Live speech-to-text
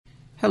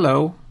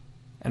Hello,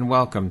 and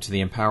welcome to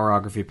the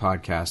Empowerography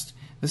Podcast.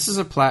 This is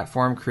a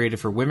platform created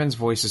for women's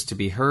voices to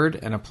be heard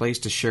and a place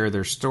to share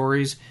their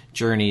stories,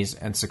 journeys,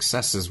 and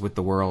successes with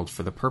the world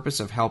for the purpose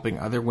of helping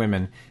other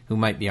women who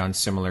might be on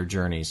similar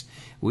journeys.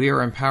 We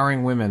are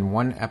empowering women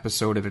one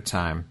episode at a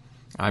time.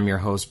 I'm your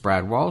host,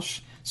 Brad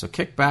Walsh, so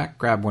kick back,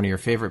 grab one of your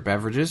favorite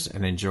beverages,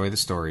 and enjoy the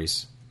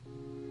stories.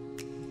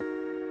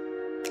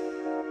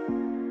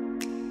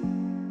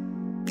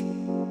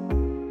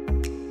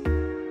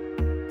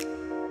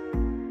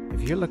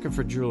 If you're looking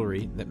for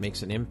jewelry that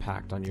makes an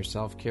impact on your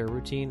self-care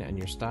routine and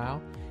your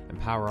style,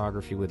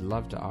 Empowerography would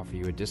love to offer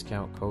you a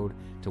discount code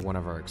to one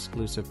of our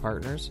exclusive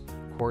partners,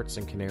 Quartz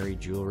and Canary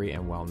Jewelry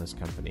and Wellness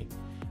Company.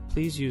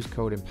 Please use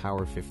code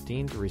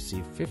EMPOWER15 to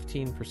receive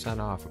 15%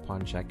 off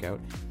upon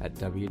checkout at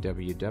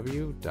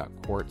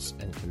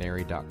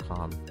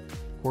www.quartzandcanary.com.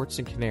 Quartz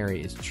and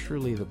Canary is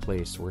truly the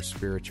place where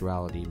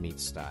spirituality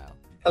meets style.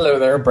 Hello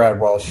there, Brad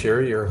Walsh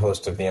here, your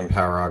host of the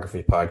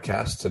Empowerography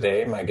Podcast.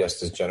 Today, my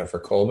guest is Jennifer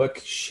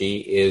Kolbuck. She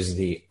is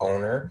the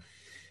owner,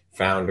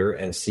 founder,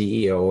 and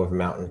CEO of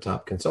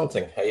Mountaintop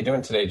Consulting. How are you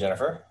doing today,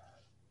 Jennifer?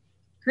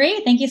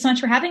 Great. Thank you so much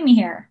for having me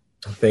here.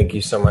 Thank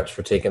you so much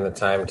for taking the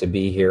time to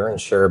be here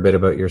and share a bit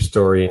about your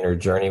story and your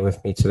journey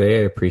with me today.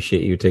 I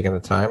appreciate you taking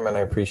the time, and I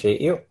appreciate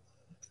you.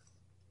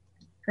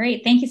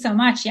 Great. Thank you so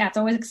much. Yeah, it's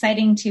always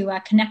exciting to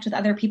connect with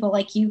other people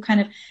like you, kind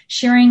of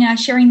sharing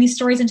these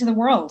stories into the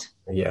world.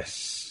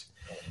 Yes.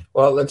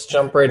 Well, let's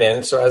jump right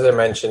in. So as I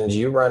mentioned,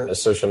 you run a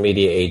social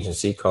media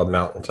agency called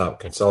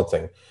Mountaintop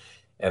Consulting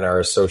and are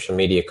a social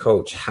media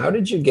coach. How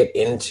did you get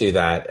into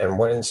that, and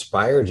what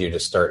inspired you to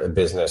start a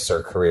business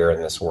or career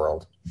in this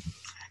world?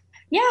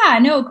 Yeah,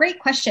 no, great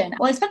question.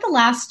 Well, I spent the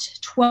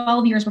last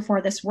 12 years before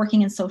this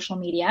working in social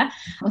media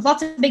with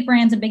lots of big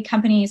brands and big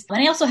companies.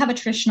 And I also have a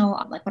traditional,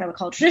 like what I would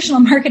call a traditional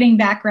marketing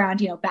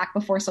background, back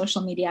before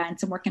social media and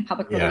some work in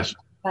public relations.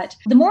 But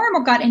the more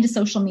I got into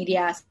social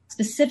media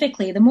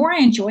specifically, the more I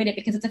enjoyed it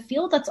because it's a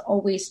field that's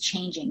always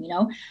changing,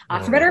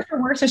 For better or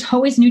for worse, there's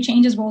always new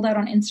changes rolled out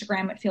on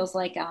Instagram. It feels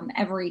like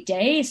every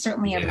day,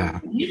 certainly every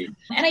week.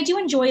 And I do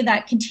enjoy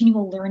that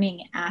continual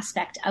learning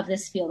aspect of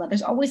this field, that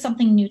there's always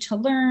something new to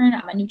learn,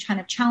 a new kind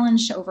of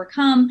challenge to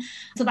overcome.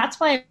 So that's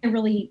why I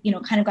really,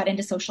 kind of got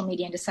into social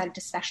media and decided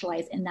to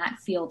specialize in that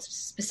field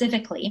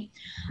specifically.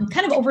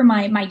 Kind of over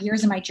my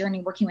years and my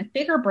journey working with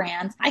bigger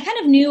brands, I kind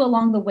of knew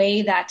along the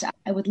way that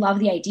I would love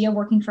the idea of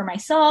working for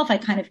myself. I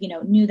kind of,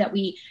 knew that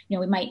we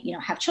might,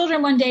 have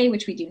children one day,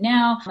 which we do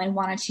now. I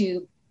wanted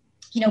to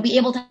be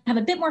able to have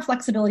a bit more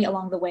flexibility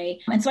along the way.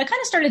 And so I kind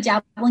of started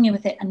dabbling in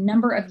with it a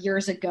number of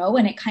years ago.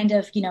 And it kind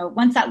of,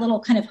 once that little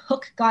kind of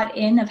hook got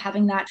in of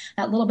having that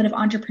little bit of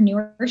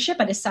entrepreneurship,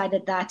 I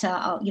decided that,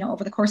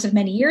 over the course of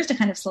many years to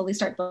kind of slowly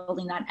start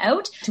building that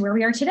out to where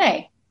we are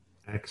today.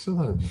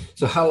 Excellent.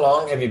 So how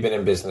long have you been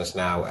in business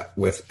now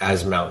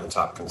as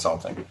Mountaintop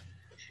Consulting?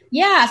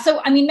 Yeah. So,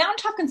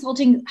 Mountaintop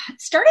Consulting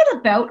started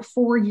about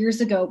 4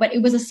 years ago, but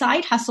it was a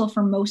side hustle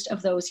for most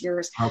of those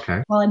years.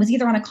 Okay. Well, I was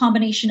either on a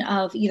combination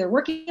of either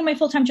working in my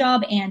full-time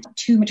job and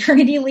 2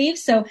 maternity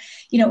leaves. So,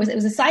 it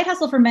was a side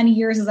hustle for many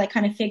years as I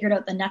kind of figured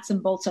out the nuts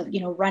and bolts of,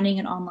 running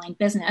an online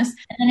business.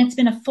 And then it's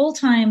been a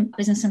full-time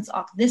business since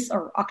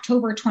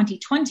October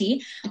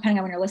 2020, depending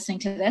on when you're listening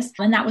to this.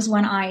 And that was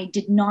when I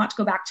did not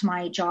go back to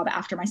my job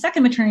after my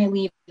second maternity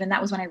leave. And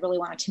that was when I really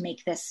wanted to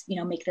make this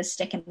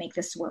stick and make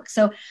this work.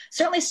 So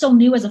certainly still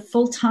new as a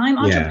full-time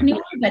entrepreneur,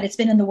 but it's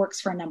been in the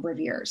works for a number of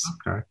years.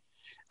 Okay.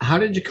 How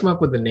did you come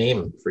up with the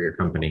name for your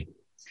company?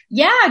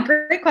 Yeah,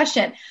 great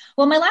question.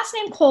 Well, my last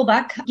name,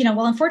 Kolbuck,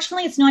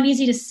 unfortunately, it's not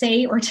easy to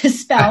say or to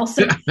spell.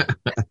 So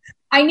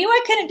I knew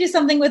I couldn't do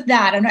something with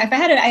that. And if I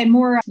had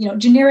more,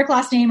 generic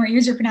last name or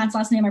easier to pronounce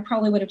last name, I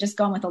probably would have just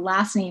gone with the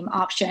last name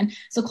option.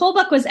 So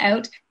Kolbuck was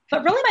out.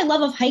 But really my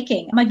love of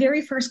hiking. My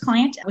very first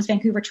client was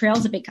Vancouver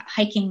Trails, a big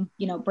hiking,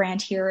 brand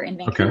here in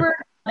Vancouver.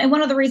 Okay. And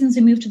one of the reasons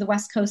we moved to the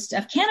west coast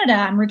of Canada,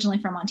 I'm originally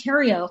from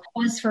Ontario,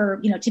 was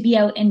for, to be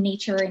out in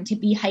nature and to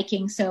be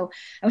hiking. So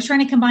I was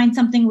trying to combine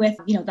something with,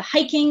 the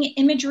hiking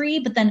imagery,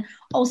 but then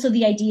also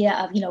the idea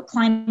of,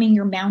 climbing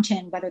your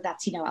mountain, whether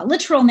that's, a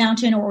literal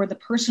mountain or the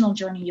personal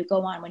journey you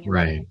go on when you're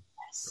right.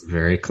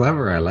 Very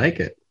clever. I like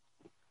it.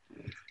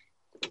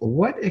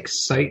 What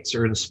excites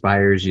or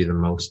inspires you the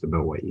most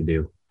about what you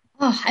do?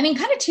 Oh, kind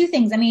of 2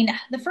 things.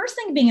 The first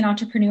thing being an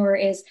entrepreneur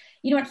is,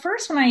 at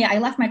first when I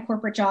left my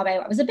corporate job,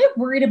 I was a bit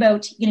worried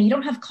about, you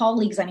don't have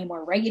colleagues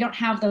anymore, right? You don't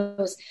have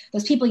those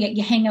people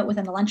you hang out with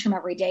in the lunchroom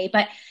every day.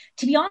 But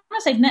to be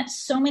honest, I've met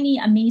so many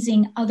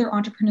amazing other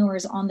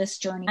entrepreneurs on this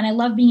journey. And I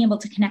love being able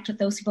to connect with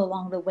those people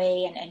along the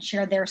way and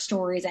share their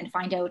stories and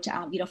find out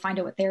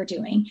what they're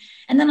doing.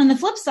 And then on the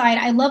flip side,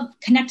 I love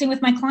connecting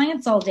with my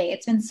clients all day.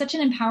 It's been such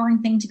an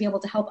empowering thing to be able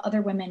to help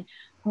other women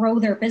grow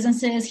their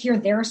businesses, hear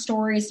their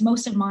stories.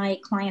 Most of my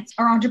clients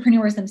are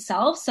entrepreneurs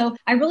themselves. So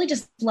I really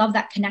just love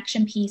that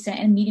connection piece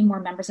and meeting more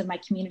members of my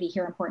community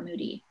here in Port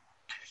Moody.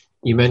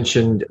 You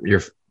mentioned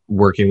you're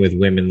working with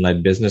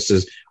women-led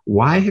businesses.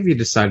 Why have you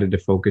decided to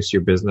focus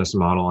your business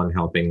model on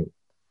helping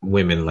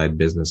women-led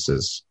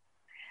businesses?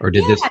 Or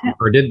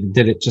did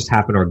did it just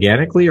happen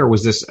organically, or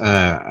was this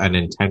an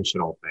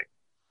intentional thing?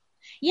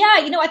 Yeah,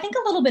 I think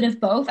a little bit of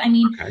both. I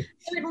mean,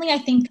 certainly I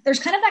think there's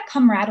kind of that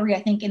camaraderie,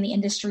 I think, in the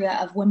industry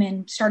of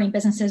women starting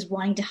businesses,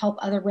 wanting to help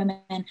other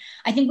women.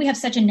 I think we have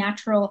such a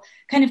natural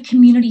kind of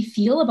community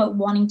feel about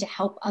wanting to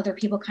help other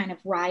people kind of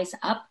rise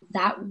up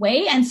that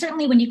way. And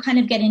certainly when you kind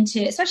of get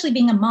into, especially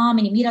being a mom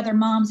and you meet other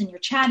moms and you're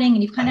chatting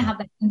and you kind of have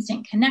that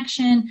instant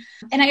connection.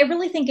 And I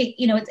really think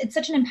it's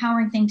such an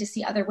empowering thing to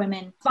see other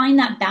women find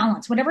that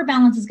balance, whatever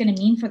balance is going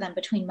to mean for them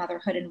between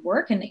motherhood and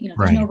work. And,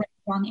 there's no right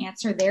or wrong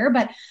answer there.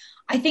 But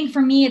I think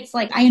for me, it's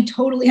like, I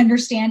totally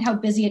understand how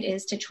busy it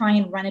is to try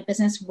and run a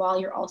business while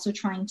you're also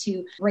trying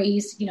to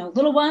raise,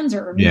 little ones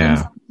or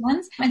medium-sized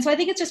ones. And so I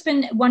think it's just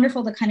been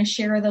wonderful to kind of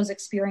share those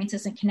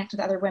experiences and connect with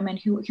other women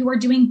who are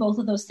doing both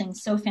of those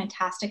things so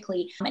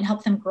fantastically and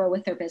help them grow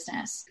with their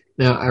business.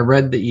 Now, I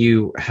read that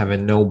you have a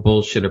no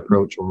bullshit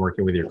approach when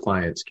working with your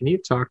clients. Can you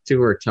talk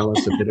to or tell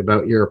us a bit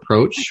about your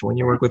approach when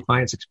you work with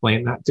clients?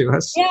 Explain that to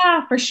us.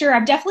 Yeah, for sure.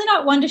 I'm definitely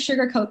not one to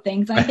sugarcoat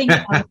things. I think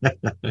I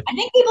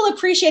think people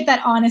appreciate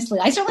that honestly.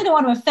 I certainly don't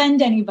want to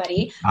offend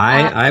anybody.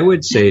 I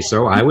would say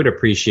so. I would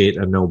appreciate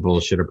a no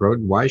bullshit approach.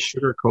 Why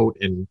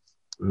sugarcoat and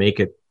make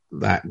it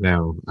that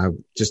now?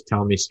 Just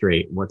tell me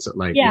straight. What's it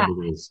like? Yeah.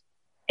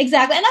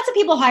 Exactly. And that's what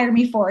people hire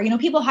me for.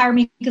 People hire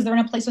me because they're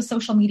in a place with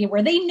social media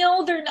where they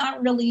know they're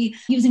not really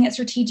using it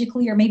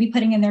strategically or maybe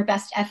putting in their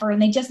best effort.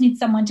 And they just need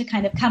someone to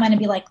kind of come in and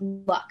be like,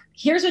 look,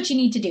 here's what you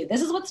need to do.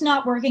 This is what's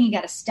not working. You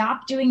got to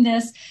stop doing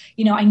this.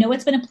 I know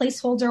it's been a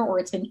placeholder or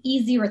it's been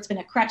easy or it's been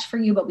a crutch for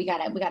you, but we got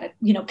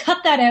to,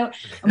 cut that out.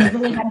 And we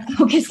really got to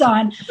focus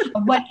on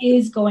what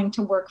is going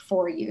to work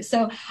for you.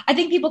 So I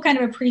think people kind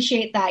of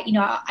appreciate that.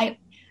 I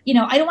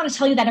don't want to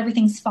tell you that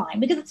everything's fine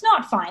because it's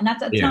not fine.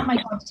 That's not my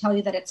job to tell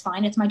you that it's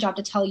fine. It's my job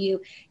to tell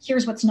you,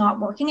 here's what's not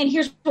working and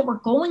here's what we're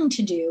going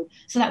to do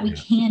so that we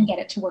can get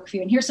it to work for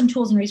you. And here's some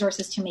tools and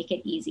resources to make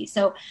it easy.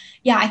 So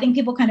I think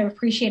people kind of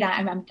appreciate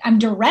it. I'm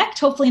direct,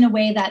 hopefully in a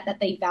way that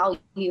they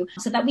value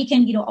so that we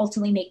can,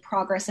 ultimately make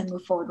progress and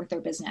move forward with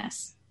their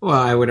business. Well,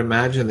 I would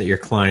imagine that your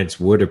clients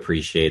would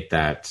appreciate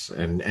that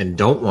and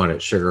don't want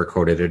it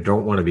sugar-coated or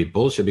don't want to be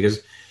bullshit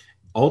because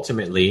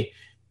ultimately,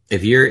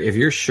 if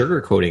you're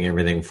sugarcoating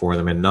everything for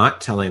them and not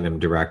telling them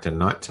direct and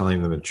not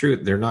telling them the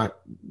truth, they're not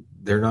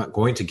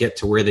going to get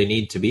to where they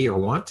need to be or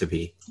want to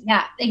be.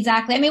 Yeah,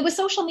 exactly. I mean, with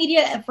social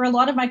media, for a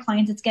lot of my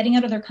clients, it's getting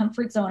out of their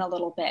comfort zone a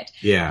little bit.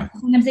 Yeah.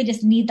 Sometimes they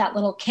just need that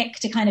little kick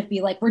to kind of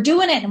be like, we're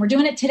doing it and we're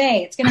doing it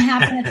today. It's going to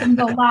happen. It's going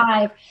to go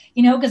live,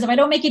 because if I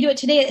don't make you do it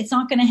today, it's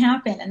not going to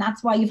happen. And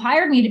that's why you've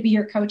hired me to be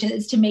your coach,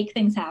 is to make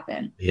things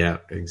happen. Yeah,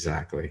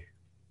 exactly.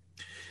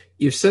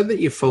 You've said that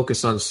you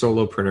focus on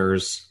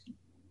solopreneurs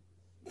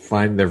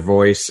find their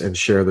voice and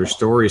share their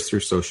stories through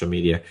social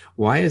media.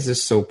 Why is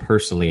this so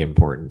personally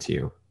important to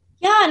you?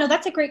 Yeah, no,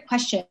 that's a great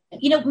question.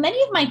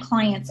 Many of my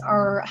clients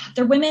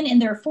they're women in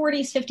their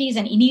 40s, 50s,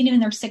 and even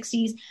in their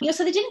 60s.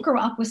 So they didn't grow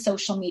up with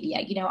social media.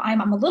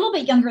 I'm a little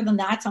bit younger than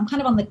that. So I'm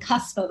kind of on the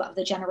cusp of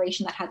the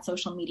generation that had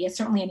social media.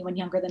 Certainly anyone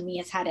younger than me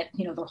has had it,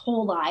 their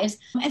whole lives.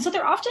 And so they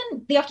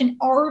often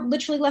are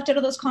literally left out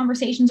of those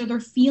conversations, or they're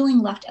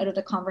feeling left out of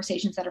the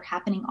conversations that are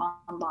happening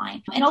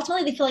online. And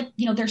ultimately they feel like,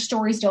 their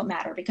stories don't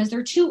matter because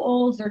they're too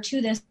old, they're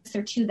too this,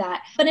 they're too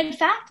that. But in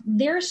fact,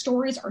 their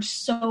stories are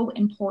so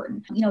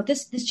important.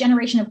 This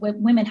generation of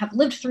women have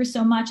lived through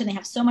so much and they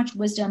have so much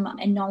wisdom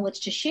and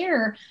knowledge to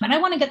share. And I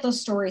want to get those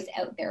stories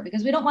out there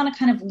because we don't want to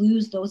kind of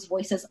lose those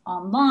voices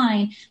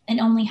online and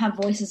only have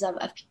voices of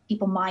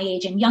people my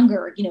age and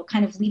younger,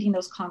 kind of leading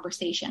those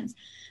conversations.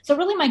 So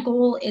really my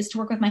goal is to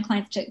work with my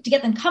clients to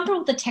get them comfortable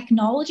with the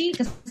technology,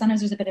 because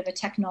sometimes there's a bit of a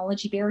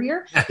technology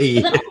barrier. Which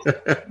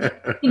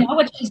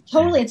is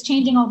it's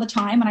changing all the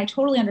time. And I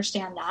totally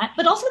understand that.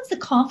 But also it's the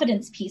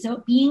confidence piece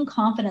of being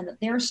confident that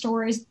their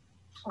stories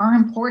are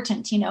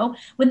important.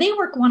 When they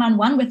work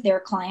one-on-one with their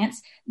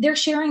clients, they're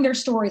sharing their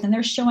stories and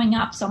they're showing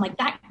up. So I'm like,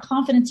 that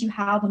confidence you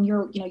have when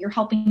you're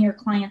helping your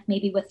client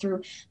maybe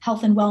through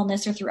health and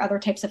wellness or through other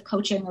types of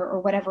coaching or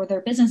whatever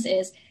their business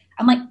is.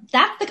 I'm like,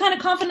 that's the kind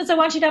of confidence I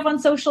want you to have on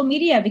social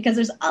media, because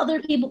there's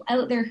other people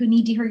out there who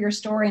need to hear your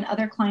story and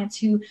other clients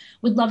who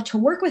would love to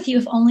work with you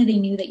if only they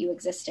knew that you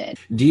existed.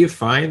 Do you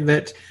find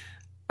that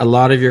a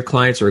lot of your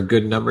clients, or a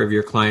good number of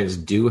your clients,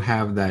 do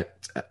have that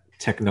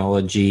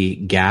technology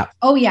gap?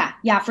 Oh yeah,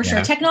 for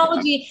sure.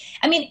 Technology.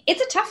 I mean,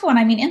 it's a tough one.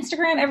 I mean,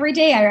 Instagram every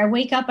day I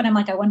wake up and I'm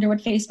like, I wonder what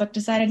Facebook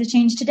decided to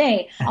change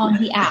today on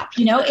the app.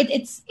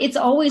 It's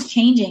always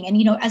changing.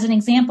 And as an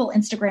example,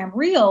 Instagram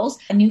Reels,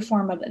 a new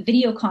form of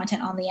video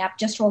content on the app,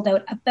 just rolled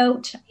out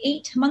about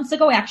 8 months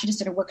ago. I actually just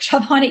did a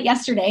workshop on it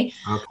yesterday.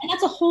 Okay. And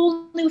that's a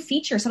whole new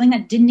feature, something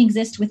that didn't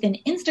exist within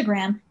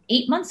Instagram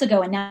 8 months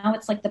ago. And now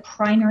it's like the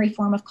primary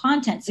form of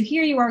content. So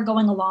here you are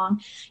going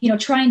along,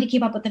 trying to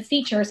keep up with the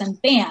features,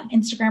 and bam,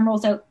 Instagram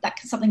rolls out that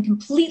something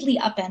completely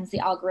upends the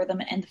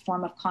algorithm and the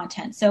form of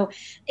content. So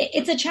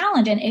it's a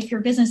challenge. And if your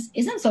business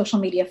isn't social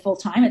media full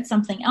time, it's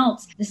something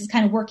else. This is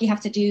kind of work you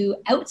have to do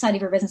outside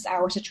of your business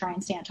hours to try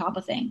and stay on top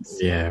of things.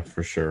 Yeah,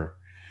 for sure.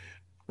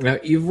 Now,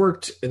 you've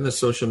worked in the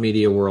social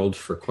media world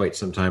for quite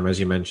some time, as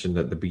you mentioned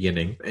at the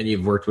beginning, and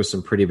you've worked with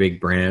some pretty big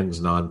brands,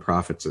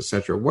 nonprofits,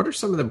 etc. What are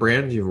some of the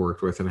brands you've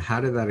worked with, and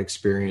how did that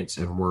experience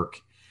and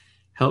work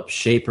help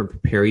shape and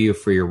prepare you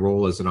for your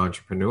role as an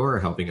entrepreneur,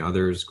 helping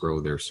others grow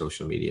their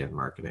social media and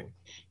marketing?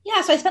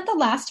 Yeah, so I spent the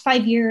last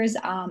 5 years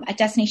at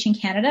Destination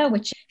Canada,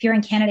 which if you're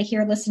in Canada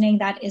here listening,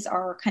 that is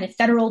our kind of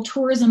federal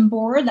tourism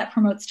board that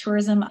promotes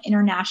tourism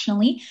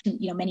internationally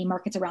to, many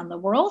markets around the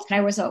world. And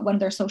I was one of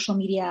their social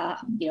media,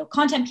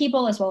 content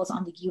people, as well as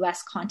on the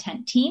US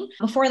content team.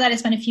 Before that, I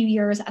spent a few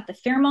years at the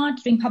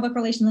Fairmont doing public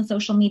relations and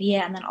social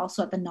media, and then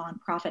also at the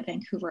nonprofit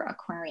Vancouver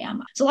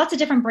Aquarium. So lots of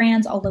different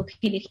brands all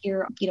located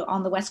here,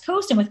 on the West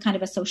Coast and with kind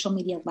of a social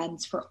media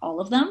lens for all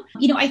of them.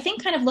 I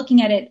think kind of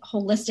looking at it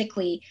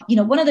holistically,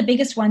 one of the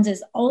biggest ones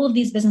is all of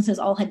these businesses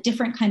all had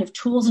different kind of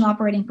tools and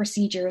operating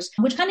procedures,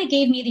 which kind of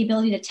gave me the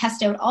ability to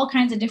test out all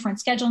kinds of different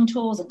scheduling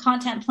tools and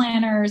content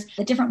planners,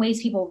 the different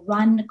ways people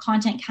run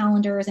content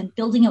calendars and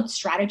building out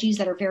strategies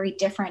that are very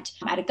different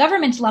at a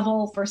government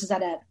level versus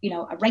at a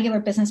regular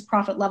business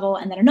profit level,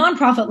 and then a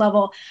nonprofit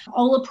level.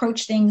 All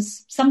approach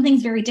some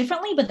things very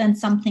differently, but then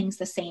some things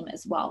the same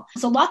as well.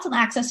 So lots of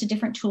access to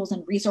different tools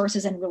and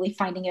resources and really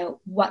finding out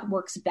what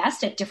works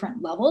best at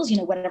different levels.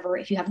 Whatever,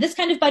 if you have this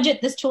kind of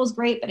budget, this tool is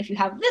great, but if you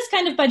have this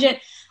kind of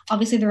budget,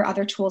 obviously there are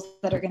other tools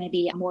that are going to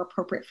be more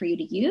appropriate for you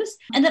to use.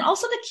 And then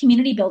also the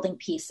community building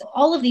piece. So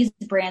all of these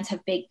brands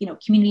have big,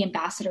 community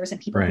ambassadors and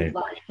people who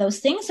love those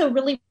things. So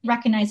really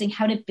recognizing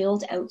how to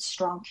build out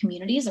strong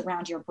communities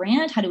around your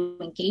brand, how to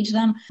engage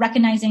them,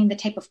 recognizing the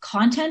type of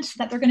content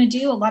that they're going to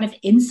do, a lot of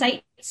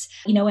insights,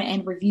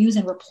 and reviews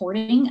and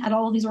reporting at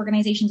all of these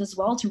organizations as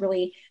well to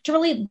really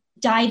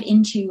dive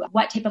into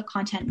what type of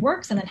content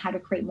works and then how to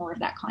create more of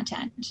that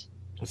content.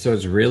 So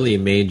it's really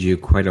made you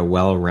quite a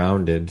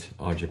well-rounded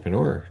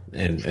entrepreneur,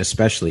 and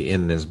especially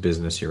in this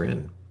business you're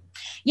in.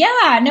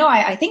 Yeah, no,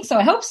 I think so.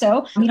 I hope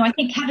so. I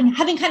think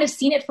having kind of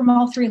seen it from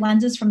all three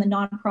lenses, from the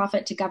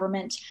nonprofit to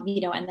government,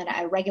 and then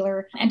a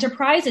regular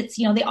enterprise, it's,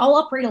 they all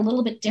operate a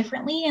little bit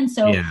differently. And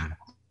so I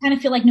kind of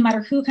feel like no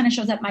matter who kind of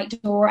shows at my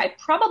door, I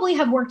probably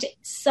have worked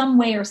some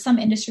way or some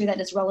industry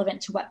that is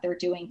relevant to what they're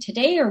doing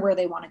today or where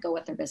they want to go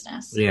with their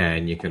business. Yeah,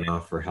 and you can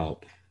offer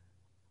help.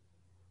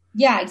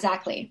 Yeah,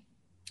 exactly.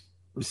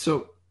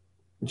 So,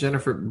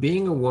 Jennifer,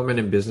 being a woman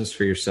in business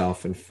for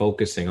yourself and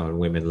focusing on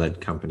women-led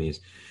companies,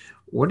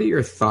 what are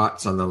your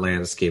thoughts on the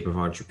landscape of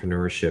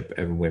entrepreneurship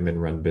and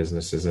women-run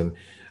businesses? And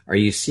are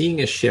you seeing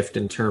a shift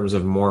in terms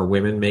of more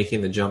women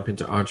making the jump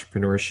into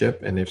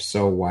entrepreneurship? And if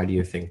so, why do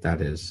you think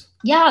that is?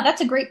 Yeah, that's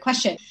a great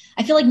question.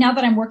 I feel like now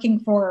that I'm working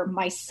for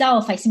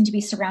myself, I seem to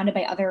be surrounded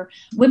by other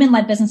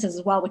women-led businesses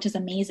as well, which is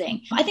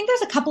amazing. I think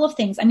there's a couple of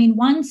things.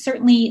 One,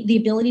 certainly the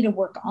ability to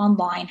work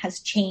online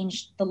has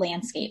changed the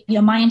landscape.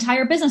 My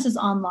entire business is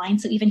online.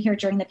 So even here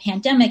during the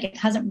pandemic, it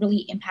hasn't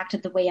really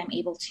impacted the way I'm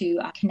able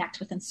to connect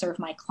with and serve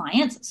my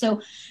clients.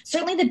 So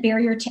certainly the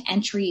barrier to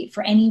entry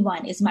for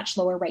anyone is much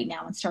lower right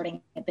now in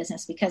starting a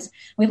business, because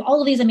we have all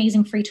of these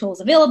amazing free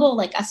tools available,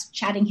 like us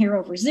chatting here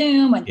over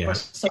Zoom and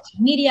social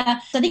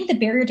media. So I think the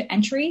barrier to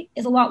entry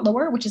is a lot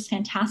lower, which is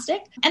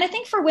fantastic. And I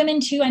think for women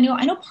too, I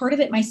know part of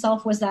it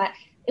myself was that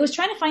it was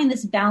trying to find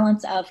this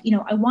balance of,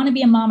 I want to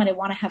be a mom and I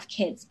want to have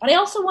kids, but I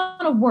also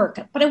want to work,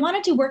 but I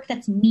want to do work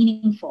that's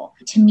meaningful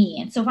to me.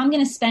 And so if I'm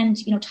going to spend,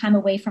 time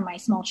away from my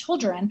small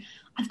children,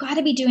 I've got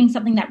to be doing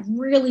something that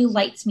really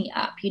lights me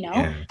up,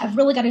 I've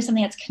really got to do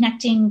something that's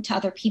connecting to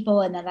other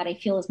people and that I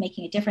feel is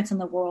making a difference in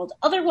the world.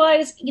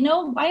 Otherwise,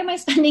 why am I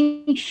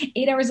spending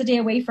 8 hours a day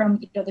away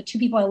from, the two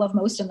people I love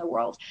most in the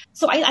world?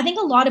 So I think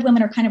a lot of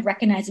women are kind of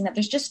recognizing that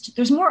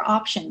there's more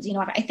options.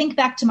 I think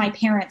back to my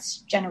parents'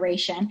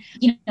 generation,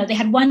 they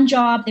had one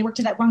job, they worked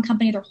at that one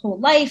company their whole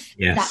life.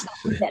 Yes. That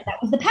was it. That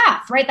was the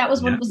path, right? That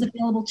was what was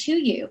available to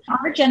you.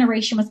 Our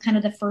generation was kind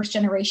of the first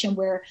generation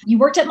where you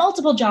worked at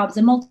multiple jobs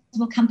and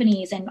multiple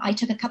companies. And I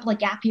took a couple of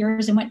gap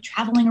years and went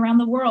traveling around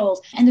the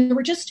world. And there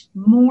were just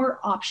more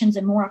options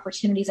and more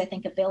opportunities, I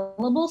think,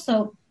 available.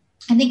 So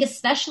I think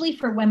especially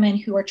for women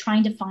who are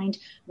trying to find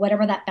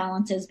whatever that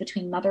balance is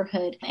between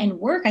motherhood and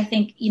work, I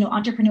think,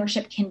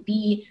 entrepreneurship can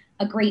be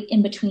a great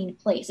in-between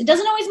place. It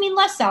doesn't always mean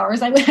less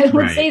hours. I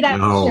would say that.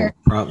 No,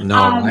 for sure.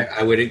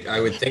 I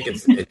would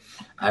think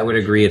I would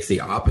agree it's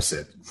the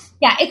opposite.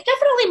 Yeah, it's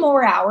definitely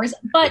more hours,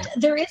 but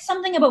there is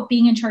something about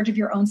being in charge of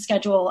your own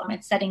schedule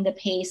and setting the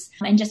pace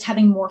and just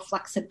having more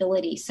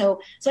flexibility.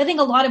 So I think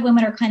a lot of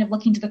women are kind of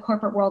looking to the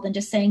corporate world and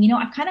just saying,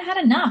 I've kind of had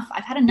enough.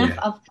 I've had enough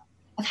of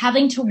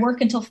having to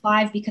work until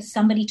 5 because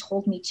somebody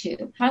told me to.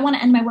 If I want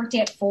to end my workday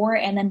at 4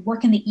 and then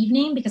work in the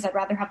evening because I'd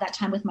rather have that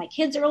time with my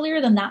kids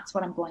earlier, then that's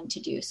what I'm going to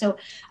do. So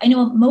I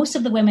know most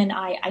of the women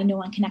I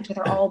know and connect with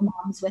are all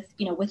moms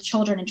with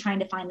children and trying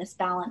to find this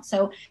balance.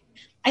 So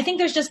I think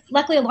there's just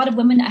luckily a lot of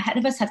women ahead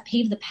of us have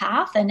paved the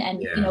path and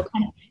kind of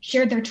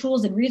shared their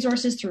tools and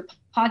resources through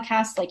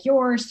podcasts like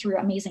yours, through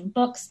amazing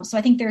books. So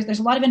I think there's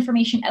a lot of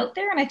information out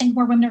there, and I think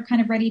more women are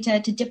kind of ready to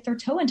dip their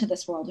toe into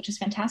this world, which is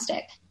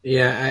fantastic.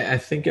 Yeah, I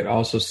think it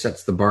also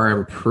sets the bar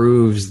and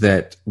proves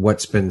that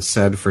what's been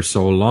said for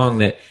so long,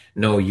 that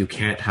no, you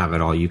can't have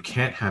it all. You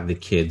can't have the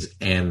kids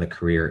and the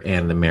career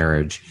and the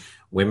marriage.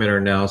 Women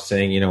are now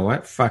saying, you know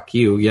what? Fuck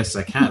you. Yes,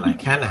 I can. I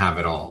can have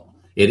it all.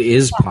 It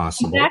is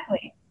possible.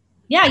 Exactly.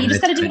 Yeah, you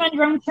just got to do it on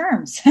your own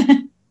terms.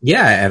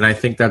 Yeah, and I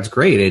think that's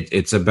great.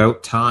 It's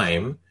about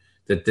time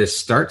that this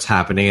starts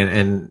happening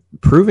and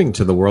proving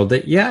to the world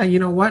that, yeah, you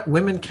know what?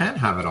 Women can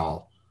have it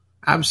all.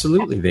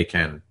 Absolutely, they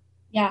can.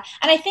 Yeah.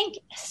 And I think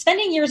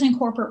spending years in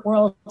corporate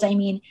world, I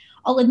mean,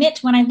 I'll admit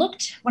when I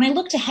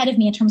looked ahead of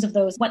me in terms of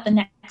what the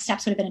next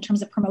steps would have been in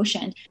terms of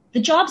promotion, the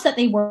jobs that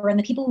they were and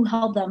the people who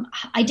held them,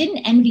 I didn't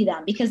envy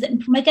them, because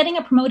getting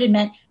a promoted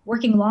meant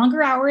working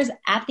longer hours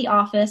at the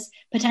office,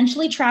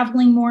 potentially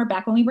traveling more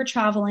back when we were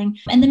traveling.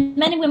 And the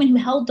men and women who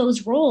held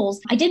those roles,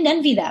 I didn't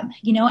envy them,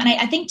 and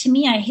I think to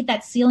me, I hit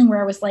that ceiling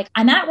where I was like,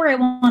 I'm at where I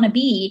want to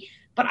be,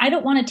 but I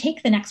don't want to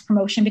take the next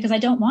promotion because I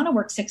don't want to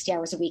work 60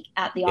 hours a week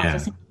at the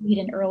office and commute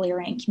in earlier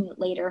and commute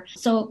later.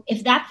 So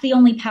if that's the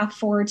only path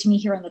forward to me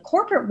here in the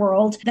corporate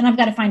world, then I've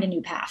got to find a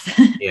new path.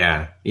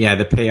 Yeah,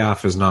 the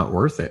payoff is not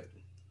worth it.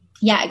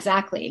 Yeah,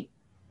 exactly.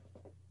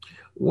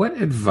 What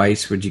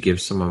advice would you give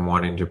someone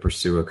wanting to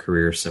pursue a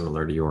career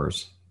similar to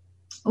yours?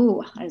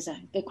 Oh, that is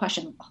a good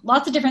question.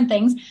 Lots of different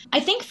things. I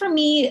think for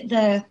me,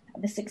 the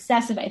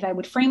success, if I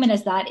would frame it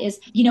as that, is,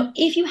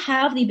 if you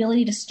have the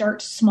ability to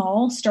start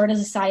small, start as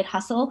a side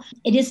hustle,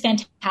 it is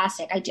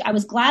fantastic. I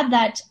was glad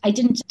that I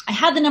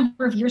had the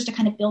number of years to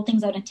kind of build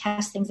things out and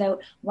test things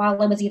out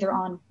while I was either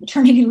on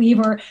maternity leave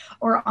or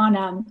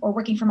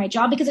working for my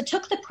job, because it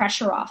took the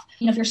pressure off.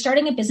 If you're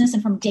starting a business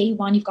and from day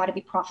one, you've got to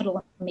be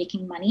profitable and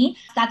making money,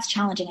 that's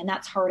challenging and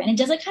that's hard. And it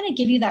doesn't kind of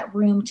give you that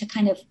room to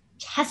kind of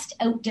test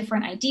out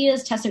different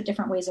ideas, test out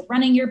different ways of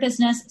running your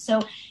business.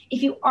 So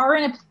if you are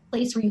in a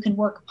place where you can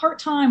work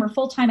part-time or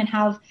full-time and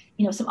have,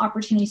 some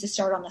opportunities to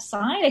start on the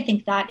side, I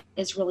think that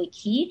is really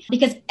key,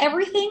 because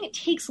everything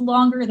takes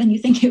longer than you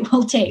think it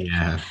will take.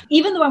 Yeah.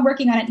 Even though I'm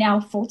working on it now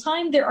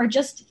full-time, there are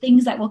just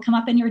things that will come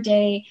up in your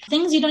day,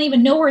 things you don't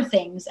even know are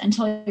things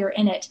until you're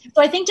in it.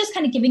 So I think just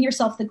kind of giving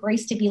yourself the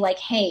grace to be like,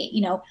 hey,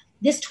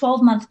 this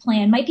 12-month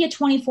plan might be a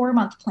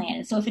 24-month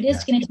plan. So if it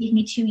is going to take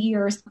me 2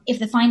 years, if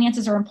the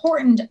finances are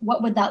important,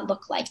 what would that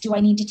look like? Do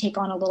I need to take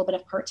on a little bit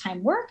of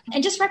part-time work?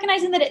 And just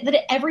recognizing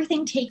that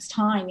everything takes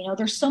time.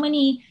 There's so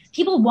many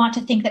people want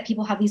to think that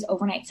people have these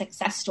overnight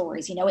success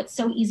stories. It's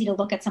so easy to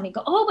look at somebody and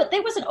go, oh, but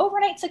there was an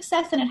overnight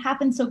success and it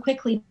happened so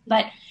quickly.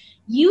 But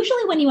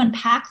usually when you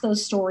unpack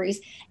those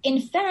stories, in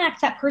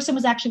fact, that person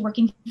was actually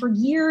working for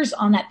years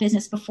on that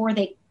business before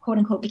they quote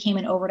unquote became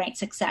an overnight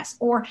success,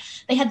 or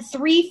they had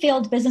 3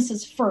 failed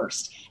businesses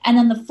first. And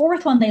then the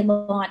 4th one they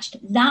launched,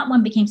 that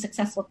one became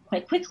successful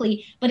quite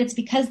quickly, but it's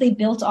because they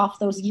built off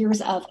those years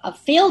of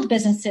failed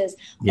businesses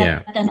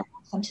that then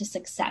brought them to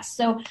success.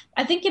 So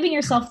I think giving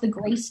yourself the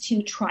grace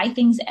to try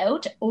things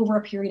out over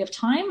a period of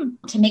time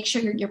to make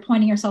sure you're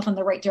pointing yourself in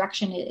the right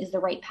direction is the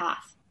right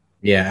path.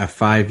 Yeah, a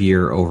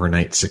 5-year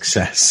overnight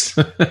success.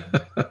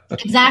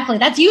 Exactly.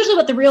 That's usually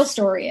what the real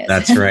story is.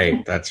 That's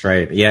right. That's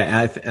right.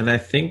 Yeah, and I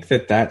think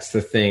that's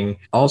the thing.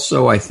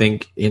 Also, I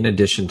think in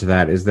addition to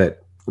that is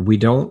that we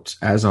don't,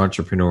 as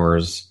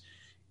entrepreneurs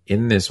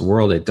in this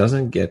world, it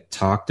doesn't get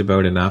talked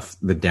about enough,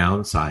 the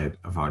downside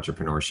of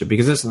entrepreneurship,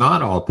 because it's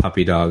not all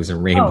puppy dogs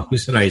and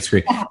rainbows and ice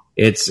cream. Yeah.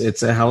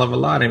 It's a hell of a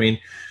lot. I mean,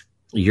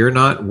 you're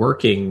not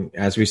working,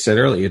 as we said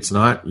earlier, it's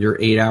not your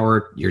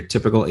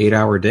typical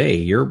 8-hour day.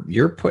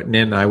 You're putting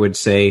in, I would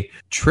say,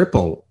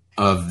 triple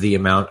of the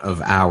amount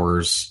of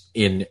hours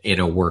in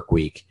a work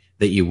week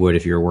that you would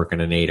if you were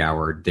working an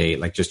 8-hour day,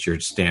 like just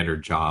your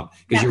standard job,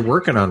 because you're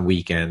working on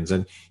weekends.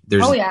 And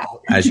there's,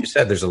 as you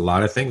said, there's a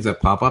lot of things that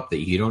pop up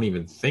that you don't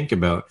even think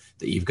about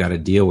that you've got to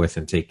deal with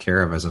and take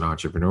care of as an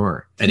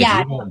entrepreneur. And if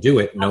you don't do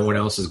it, no one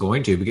else is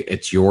going to, because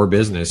it's your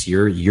business.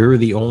 You're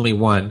the only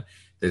one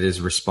that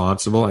is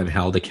responsible and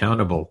held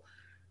accountable.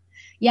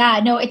 Yeah,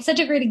 no, it's such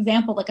a great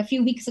example. Like a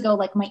few weeks ago,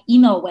 like my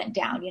email went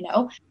down,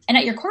 and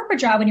at your corporate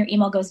job, when your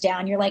email goes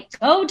down, you're like,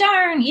 oh,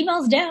 darn,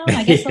 email's down.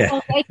 I guess the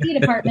whole IT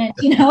department,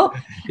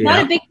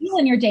 not a big deal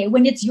in your day.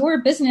 When it's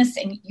your business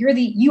and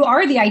you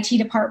are the IT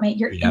department,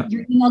 your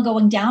email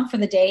going down for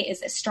the day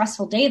is a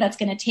stressful day that's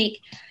going to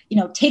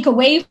take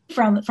away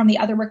from the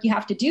other work you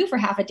have to do for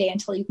half a day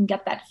until you can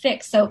get that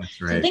fixed. So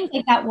things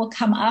like that will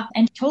come up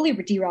and totally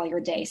derail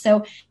your day.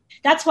 So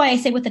that's why I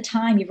say with the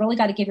time, you've really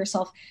got to give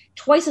yourself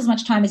twice as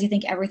much time as you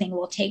think everything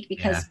will take,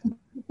 because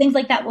things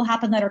like that will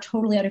happen that are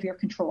totally out of your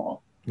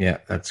control. Yeah,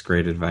 that's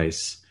great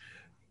advice.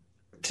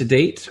 To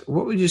date,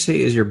 what would you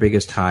say is your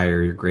biggest high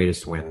or your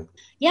greatest win?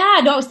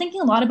 Yeah, no, I was thinking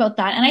a lot about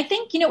that. And I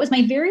think, it was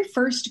my very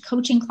first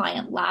coaching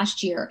client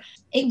last year.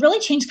 it really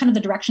changed kind of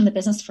the direction of the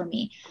business for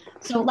me.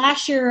 So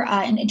last year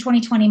in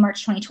 2020,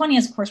 March 2020,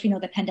 as of course we know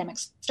the pandemic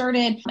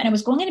started, and I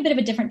was going in a bit of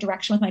a different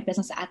direction with my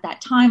business at that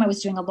time. I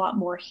was doing a lot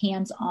more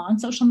hands-on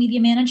social media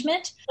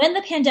management. When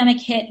the pandemic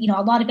hit,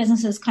 a lot of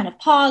businesses kind of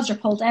paused or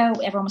pulled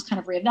out. Everyone was kind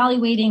of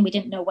reevaluating. We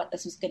didn't know what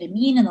this was going to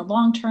mean in the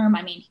long term.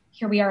 I mean,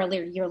 here we are a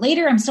year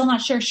later. I'm still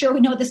not sure we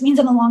know what this means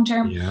in the long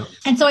term. Yeah.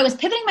 And so I was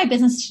pivoting my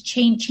business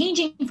to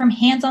changing from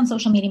hands-on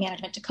social media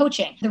management to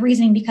coaching. The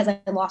reasoning because I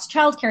lost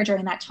childcare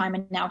during that time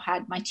and now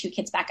had my 2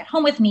 kids back at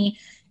home with me.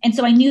 And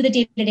so I knew the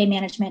day-to-day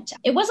management,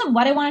 it wasn't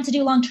what I wanted to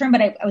do long-term,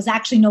 but I was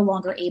actually no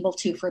longer able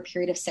to for a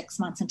period of 6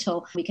 months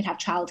until we could have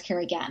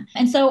childcare again.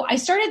 And so I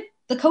started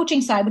the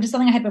coaching side, which is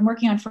something I had been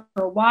working on for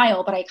a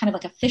while, but I kind of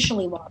like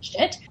officially launched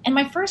it. And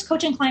my first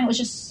coaching client was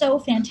just so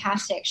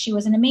fantastic. She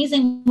was an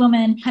amazing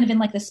woman, kind of in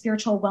like the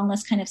spiritual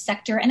wellness kind of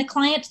sector. And a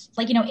client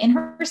in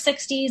her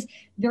 60s,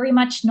 very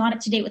much not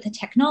up to date with the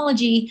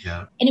technology.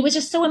 Yeah. And it was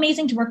just so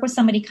amazing to work with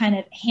somebody kind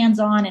of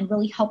hands-on and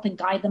really help and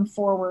guide them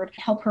forward,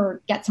 help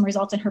her get some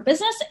results in her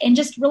business. And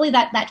just really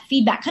that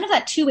feedback, kind of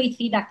that two-way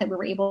feedback that we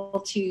were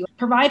able to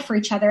provide for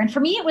each other. And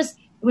for me, it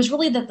was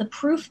really the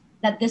proof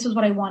that this was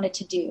what I wanted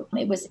to do.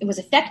 It was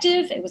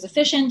effective, it was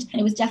efficient,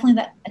 and it was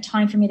definitely a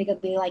time for me to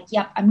be like,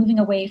 yep, I'm moving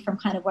away from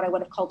kind of what I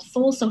would have called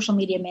full social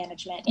media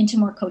management into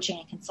more coaching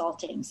and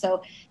consulting.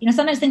 So,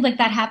 sometimes things like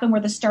that happen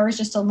where the stars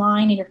just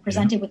align and you're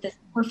presented with this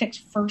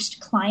perfect first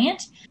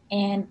client.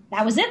 And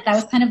that was it. That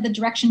was kind of the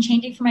direction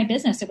changing for my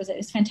business. It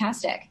was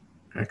fantastic.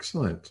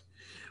 Excellent.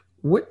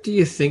 What do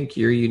you think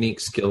your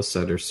unique skill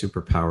set or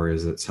superpower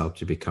is that's helped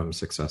you become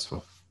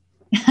successful?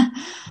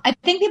 I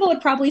think people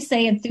would probably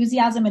say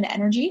enthusiasm and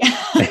energy.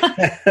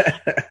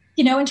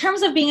 In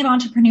terms of being an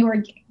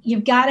entrepreneur,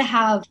 you've got to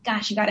have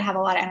a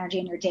lot of energy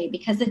in your day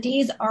because the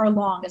days are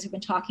long, as we've been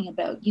talking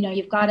about.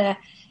 You've got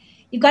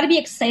to be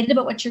excited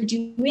about what you're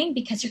doing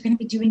because you're going to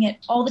be doing it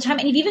all the time.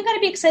 And you've even got to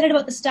be excited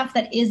about the stuff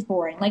that is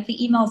boring, like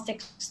the email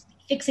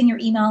fixing your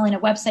email and a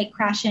website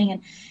crashing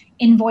and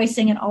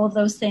invoicing and all of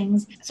those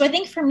things. So I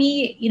think for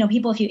me,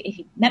 people, if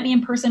you met me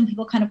in person,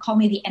 people kind of call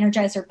me the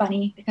Energizer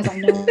Bunny because I'm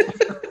known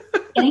for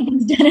getting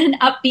things done in an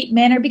upbeat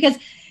manner because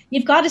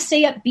you've got to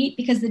stay upbeat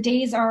because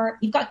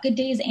you've got good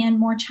days and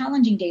more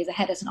challenging days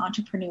ahead as an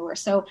entrepreneur.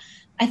 So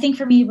I think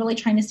for me, really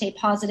trying to stay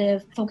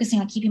positive, focusing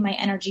on keeping my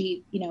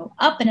energy,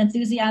 up and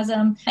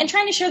enthusiasm and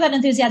trying to share that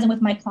enthusiasm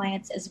with my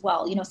clients as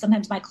well.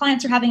 Sometimes my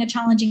clients are having a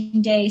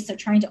challenging day. So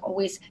trying to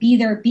always be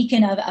their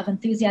beacon of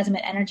enthusiasm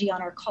and energy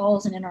on our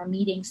calls and in our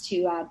meetings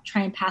to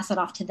try and pass that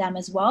off to them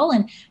as well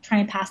and try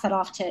and pass that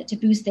off to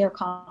boost their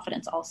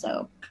confidence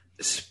also.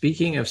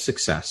 Speaking of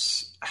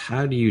success,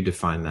 how do you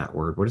define that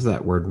word? What does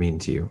that word mean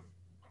to you?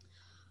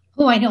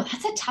 Oh, I know.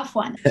 That's a tough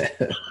one. I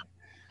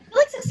feel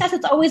like success,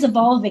 it's always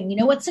evolving.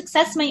 What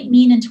success might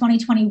mean in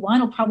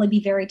 2021 will probably be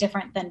very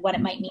different than what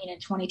it might mean in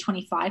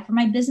 2025 for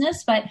my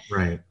business. But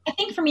right. I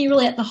think for me,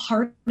 really at the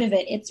heart of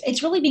it,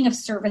 it's really being of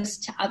service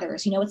to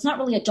others. It's not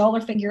really a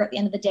dollar figure at the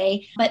end of the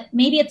day, but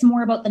maybe it's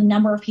more about the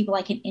number of people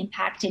I can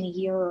impact in a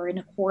year or in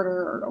a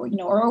quarter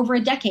or over a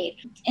decade.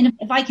 And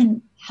if I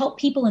can help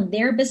people in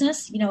their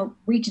business,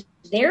 reach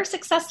their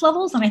success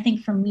levels, and I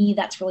think for me,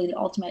 that's really the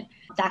ultimate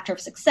factor of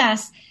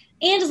success.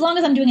 And as long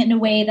as I'm doing it in a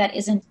way that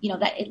isn't,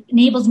 that it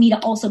enables me to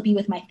also be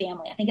with my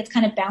family. I think it's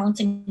kind of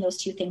balancing those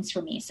two things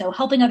for me. So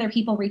helping other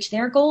people reach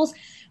their goals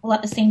while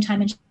at the same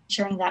time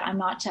ensuring that I'm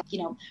not,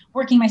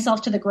 working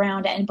myself to the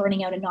ground and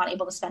burning out and not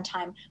able to spend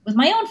time with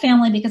my own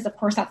family because, of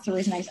course, that's the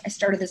reason I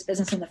started this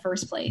business in the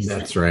first place.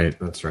 That's right.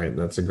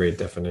 That's a great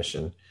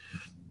definition.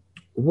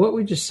 What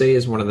would you say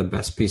is one of the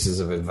best pieces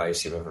of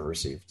advice you've ever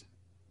received?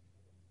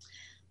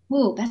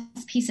 Ooh,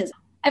 best pieces.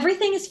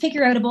 Everything is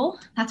figure outable.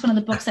 That's one of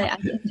the books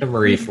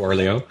Marie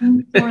Forleo.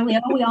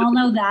 Forleo, we all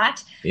know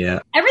that. Yeah.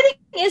 Everything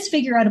is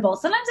figure outable.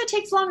 Sometimes it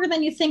takes longer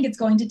than you think it's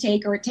going to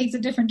take, or it takes a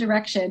different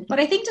direction. But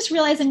I think just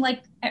realizing,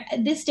 like,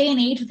 this day and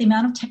age with the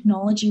amount of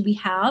technology we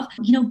have,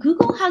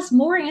 Google has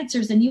more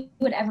answers than you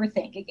would ever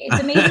think. It's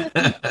amazing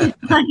to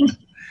find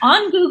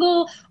on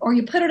Google, or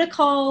you put out a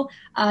call,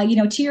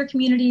 to your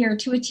community or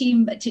to a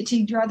team, to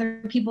your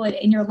other people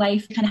in your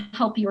life, kind of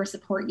help you or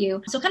support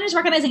you. So kind of just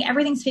recognizing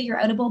everything's figure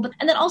outable,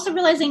 and then also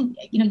realizing,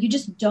 you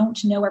just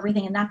don't know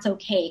everything, and that's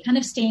okay. Kind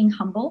of staying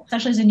humble,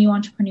 especially as a new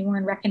entrepreneur,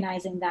 and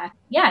recognizing that,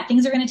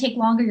 things are going to take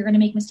longer. You're going to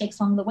make mistakes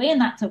along the way,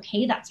 and that's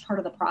okay. That's part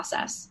of the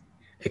process.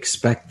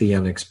 Expect the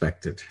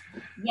unexpected.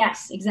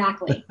 Yes,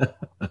 exactly.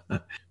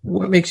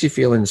 What makes you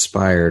feel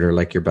inspired or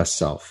like your best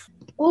self?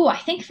 Oh, I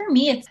think for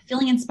me, it's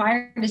feeling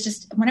inspired is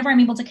just whenever I'm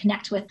able to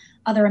connect with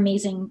other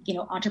amazing,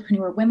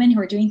 entrepreneur women who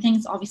are doing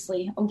things,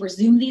 obviously over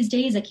Zoom these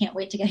days. I can't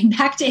wait to getting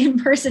back to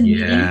in-person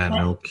meetings. Yeah,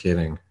 no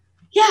kidding.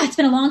 Yeah, it's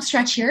been a long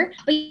stretch here.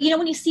 But,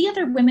 when you see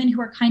other women who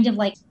are kind of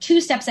like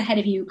 2 steps ahead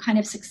of you, kind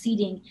of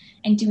succeeding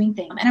and doing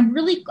things. And I'm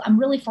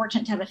really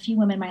fortunate to have a few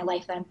women in my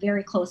life that I'm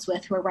very close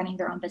with who are running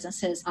their own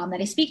businesses that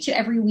I speak to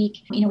every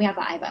week. I have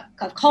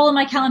a call on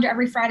my calendar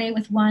every Friday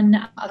with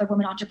one other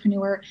woman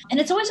entrepreneur. And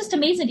it's always just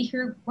amazing to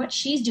hear what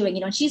she's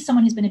doing. And she's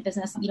someone who's been in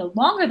business,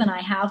 longer than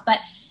I have, but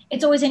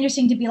it's always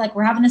interesting to be like,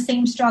 we're having the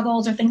same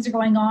struggles or things are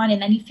going on.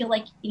 And then you feel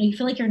like,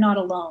 you're not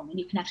alone when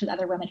you connect with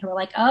other women who are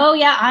like, oh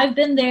yeah, I've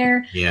been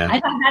there. Yeah.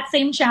 I've had that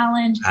same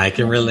challenge. I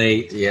can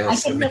relate.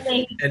 Yes. I can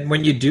relate. And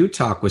when you do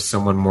talk with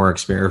someone more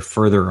experienced,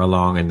 further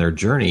along in their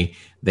journey,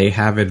 they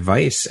have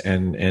advice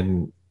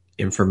and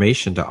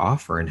information to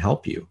offer and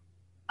help you.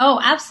 Oh,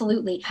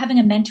 absolutely. Having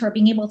a mentor,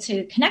 being able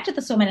to connect with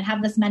this woman and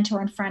have this mentor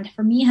and friend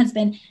for me has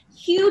been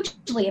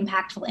hugely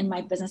impactful in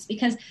my business,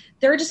 because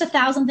there are just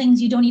 1,000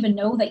 things you don't even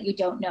know that you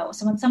don't know.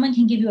 So when someone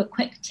can give you a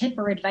quick tip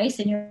or advice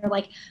and you're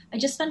like, I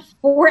just spent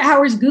 4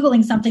 hours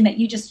Googling something that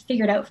you just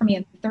figured out for me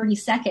in 30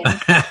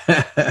 seconds.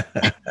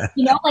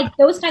 Like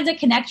those kinds of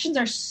connections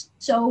are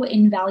so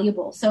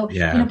invaluable. So,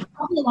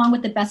 probably along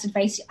with the best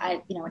advice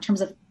in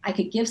terms of I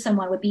could give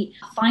someone would be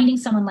finding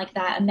someone like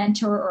that, a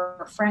mentor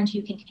or a friend who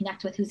you can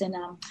connect with who's in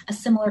a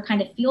similar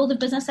kind of field of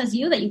business as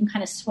you, that you can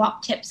kind of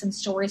swap tips and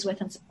stories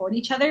with and support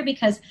each other.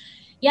 Because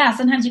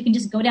sometimes you can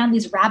just go down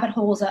these rabbit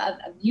holes of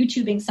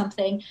YouTubing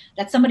something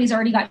that somebody's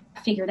already got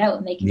figured out,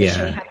 and they can just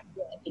show you how to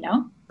do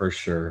it, For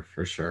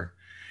sure.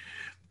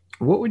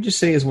 What would you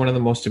say is one of the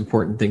most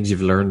important things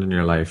you've learned in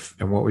your life?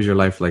 And what was your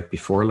life like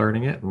before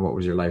learning it? And what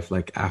was your life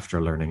like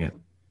after learning it?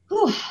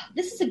 Ooh,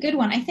 this is a good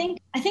one. I think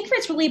for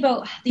it's really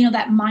about,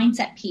 that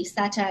mindset piece,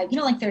 that,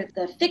 like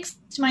the fixed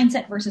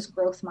mindset versus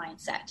growth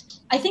mindset.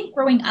 I think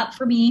growing up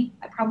for me,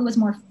 I probably was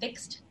more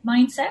fixed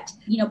mindset.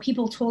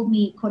 People told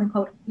me, quote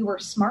unquote, you were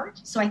smart.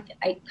 So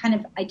I kind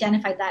of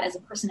identified that as a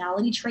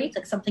personality trait,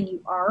 like something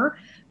you are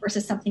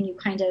versus something you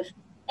kind of,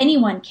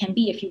 anyone can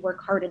be if you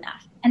work hard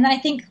enough. And then I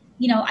think,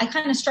 I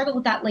kind of struggled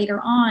with that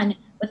later on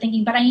with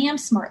thinking, but I am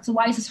smart. So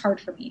why is this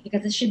hard for me?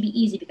 Because it should be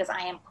easy because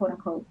I am, quote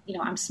unquote,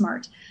 I'm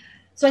smart.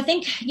 So I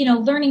think,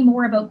 learning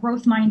more about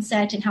growth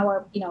mindset and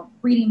how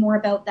reading more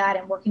about that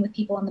and working with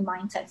people in the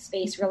mindset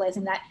space,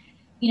 realizing that,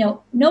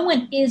 no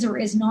one is or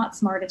is not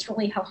smart. It's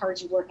really how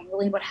hard you work, and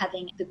really about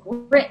having the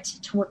grit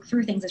to work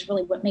through things is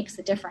really what makes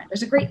the difference.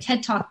 There's a great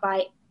TED Talk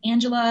by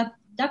Angela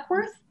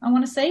Duckworth, I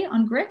want to say,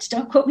 on grit.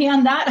 Don't quote me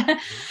on that.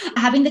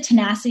 Having the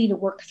tenacity to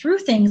work through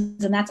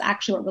things, and that's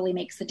actually what really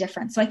makes the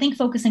difference. So I think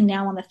focusing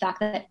now on the fact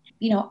that,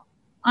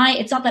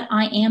 it's not that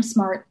I am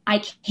smart. I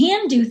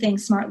can do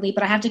things smartly,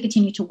 but I have to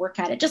continue to work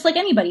at it, just like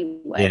anybody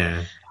would.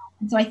 Yeah.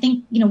 And so I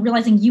think,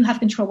 realizing you have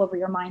control over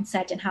your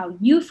mindset and how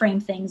you frame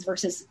things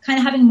versus kind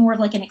of having more of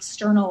like an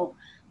external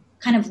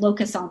kind of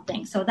locus on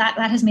things. So that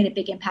has made a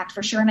big impact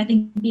for sure. And I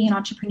think being an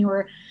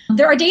entrepreneur,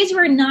 there are days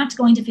where you're not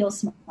going to feel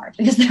smart,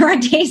 because there are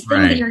days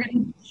that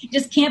you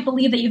just can't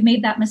believe that you've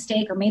made that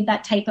mistake or made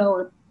that typo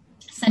or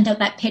sent out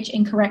that pitch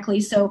incorrectly.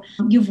 So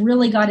you've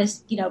really got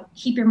to,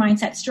 keep your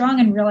mindset strong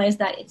and realize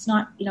that it's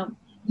not,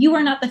 you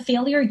are not the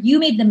failure. You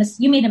made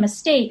a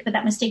mistake, but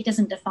that mistake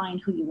doesn't define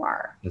who you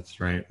are. That's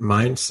right.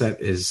 Mindset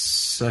is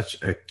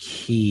such a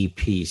key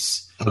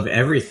piece of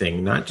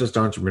everything, not just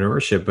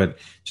entrepreneurship, but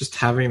just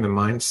having the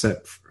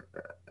mindset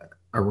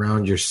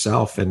around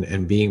yourself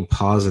and being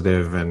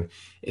positive. And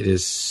it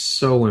is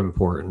so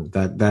important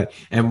that,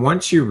 and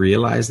once you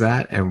realize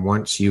that, and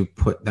once you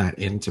put that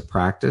into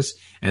practice,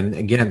 and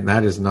again,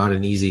 that is not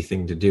an easy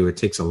thing to do. It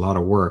takes a lot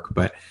of work,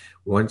 but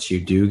once you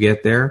do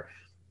get there,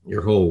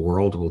 your whole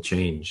world will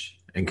change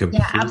and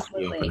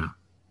completely open up.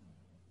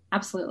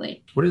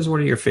 Absolutely. What is one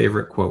of your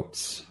favorite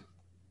quotes?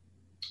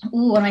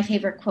 Ooh, one of my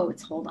favorite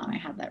quotes. Hold on, I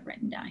have that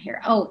written down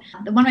here. Oh,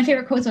 one of my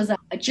favorite quotes was,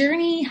 "A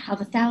journey of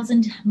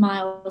 1,000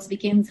 miles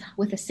begins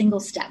with a single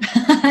step."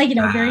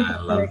 Very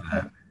I love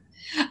that.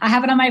 I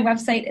have it on my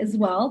website as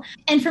well.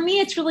 And for me,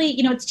 it's really,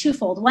 it's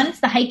twofold. One,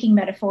 it's the hiking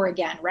metaphor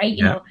again, right?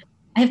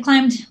 I have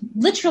climbed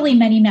literally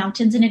many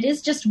mountains, and it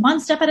is just one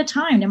step at a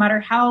time, no matter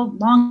how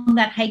long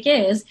that hike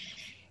is.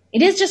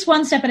 It is just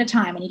one step at a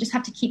time, and you just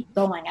have to keep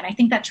going. And I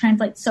think that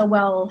translates so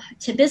well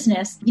to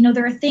business.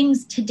 There are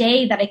things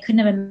today that I couldn't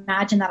have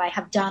imagined that I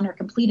have done or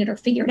completed or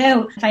figured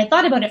out if I had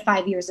thought about it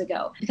 5 years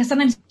ago, because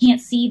sometimes you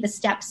can't see the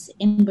steps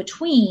in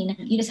between.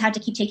 You just have to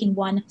keep taking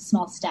one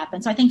small step.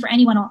 And so I think for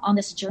anyone on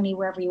this journey,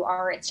 wherever you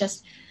are, it's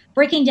just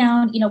breaking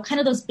down, kind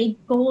of those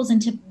big goals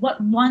into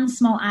what one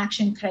small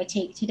action could I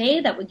take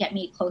today that would get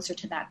me closer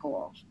to that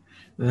goal.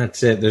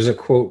 That's it. There's a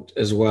quote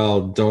as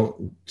well.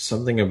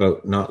 Something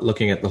about not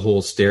looking at the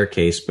whole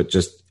staircase, but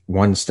just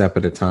one step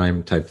at a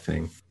time type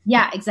thing.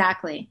 Yeah,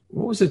 exactly.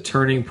 What was a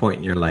turning point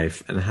in your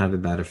life, and how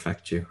did that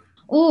affect you?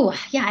 Oh,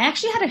 yeah, I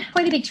actually had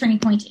quite a big turning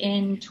point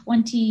in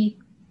 2018.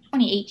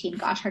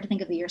 Gosh, hard to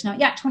think of the years now.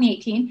 Yeah,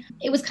 2018.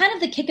 It was kind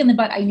of the kick in the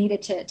butt I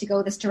needed to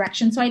go this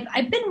direction. So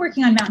I've been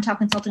working on Mountaintop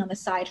Consulting on the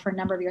side for a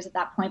number of years at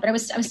that point, but I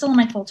was still in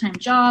my full-time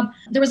job.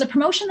 There was a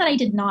promotion that I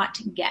did not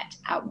get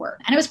at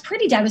work. And I was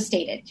pretty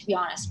devastated, to be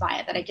honest, by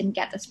it, that I didn't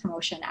get this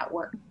promotion at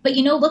work. But,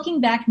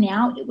 looking back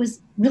now, it was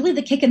really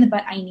the kick in the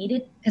butt I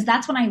needed, because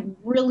that's when I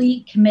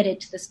really committed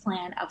to this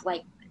plan of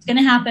like, it's going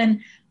to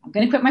happen. I'm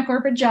going to quit my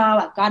corporate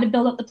job. I've got to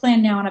build up the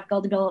plan now, and I've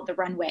got to build up the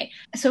runway.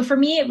 So for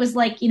me, it was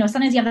like,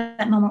 sometimes you have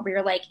that moment where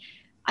you're like,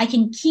 I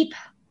can keep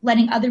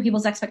letting other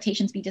people's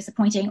expectations be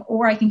disappointing,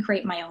 or I can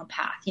create my own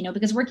path,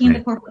 because working in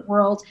the corporate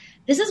world,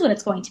 this is what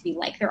it's going to be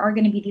like. There are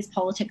going to be these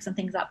politics and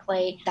things at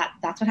play.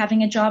 That's what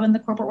having a job in the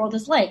corporate world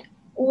is like.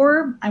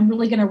 or I'm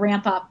really going to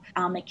ramp up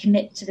and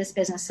commit to this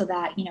business so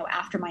that,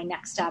 after my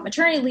next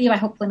maternity leave, I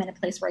hopefully am in a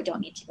place where I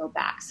don't need to go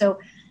back. So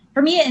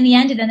for me, in the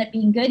end, it ended up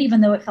being good,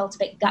 even though it felt a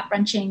bit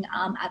gut-wrenching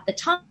at the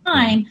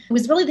time. It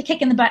was really the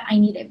kick in the butt I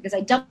needed because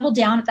I doubled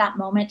down at that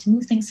moment to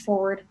move things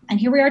forward. And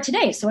here we are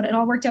today. So it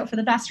all worked out for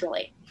the best,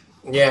 really.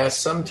 Yeah,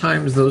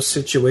 sometimes those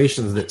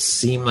situations that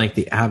seem like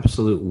the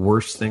absolute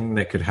worst thing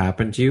that could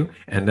happen to you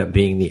end up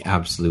being the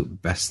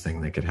absolute best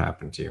thing that could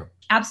happen to you.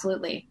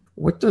 Absolutely.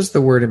 What does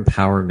the word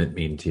empowerment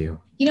mean to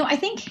you? I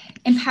think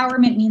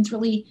empowerment means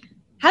really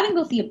having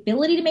both the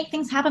ability to make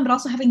things happen, but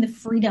also having the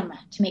freedom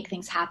to make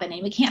things happen.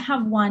 And we can't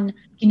have one,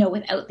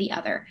 without the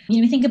other.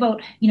 We think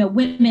about,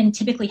 women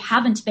typically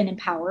haven't been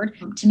empowered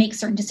to make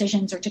certain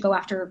decisions or to go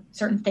after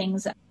certain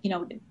things,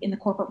 in the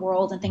corporate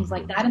world and things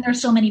like that. And there are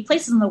so many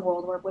places in the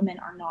world where women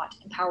are not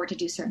empowered to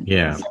do certain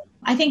things. So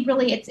I think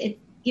really it's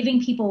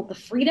giving people the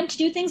freedom to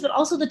do things, but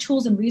also the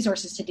tools and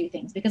resources to do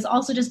things. Because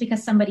also just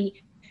because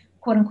somebody,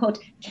 quote unquote,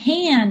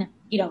 can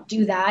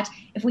do that,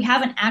 if we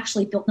haven't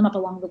actually built them up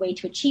along the way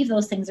to achieve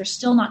those things, they're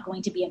still not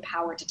going to be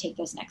empowered to take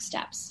those next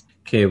steps.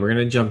 Okay, we're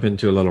going to jump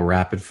into a little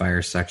rapid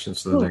fire section.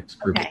 So the next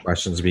group of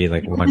questions be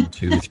like 1,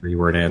 2, 3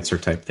 word answer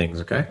type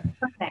things, okay?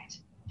 Perfect.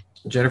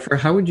 Jennifer,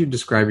 how would you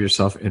describe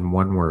yourself in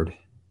one word?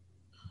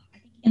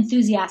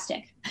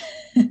 Enthusiastic.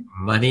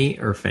 Money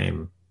or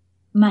fame?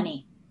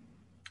 Money.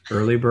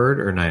 Early bird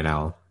or night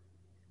owl?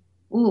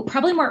 Ooh,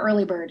 probably more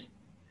early bird.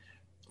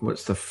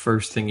 What's the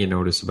first thing you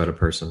notice about a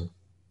person?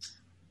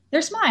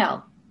 Their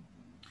smile.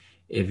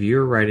 If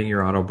you're writing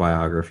your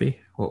autobiography,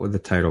 what would the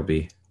title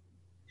be?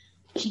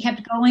 She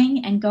kept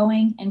going and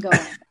going and going.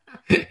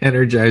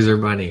 Energizer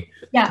Bunny.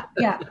 Yeah.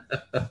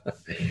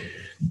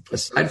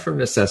 Aside from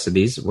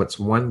necessities, what's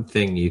one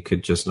thing you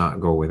could just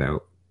not go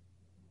without?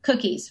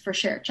 Cookies, for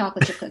sure.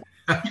 Chocolate chip cookies.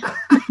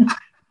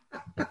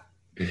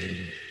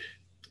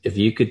 If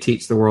you could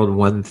teach the world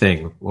one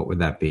thing, what would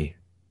that be?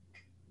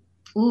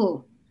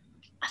 Ooh.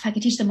 If I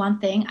could teach them one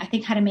thing, I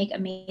think how to make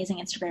amazing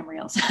Instagram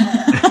reels.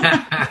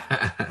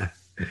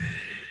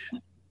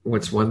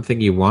 What's one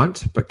thing you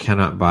want but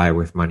cannot buy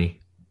with money?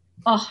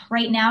 Oh,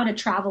 right now to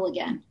travel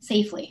again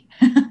safely.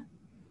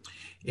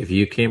 If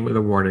you came with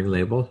a warning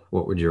label,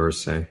 what would yours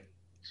say?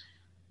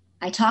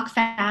 I talk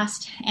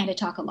fast and I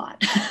talk a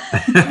lot.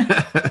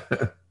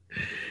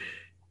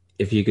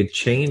 If you could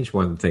change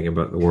one thing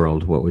about the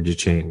world, what would you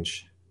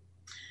change?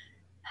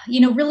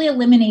 Really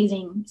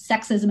eliminating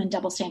sexism and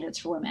double standards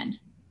for women.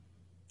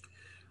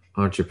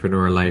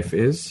 Entrepreneur life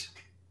is?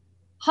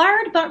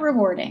 Hard but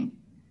rewarding.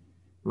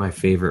 My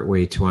favorite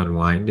way to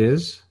unwind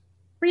is?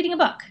 Reading a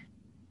book.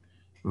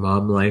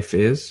 Mom life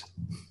is?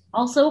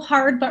 Also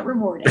hard but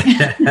rewarding.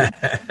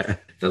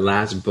 The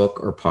last book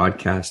or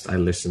podcast I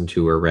listened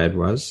to or read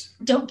was?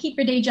 Don't Keep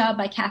Your Day Job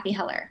by Kathy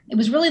Heller. It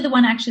was really the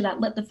one actually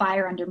that lit the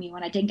fire under me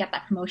when I didn't get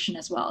that promotion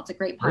as well. It's a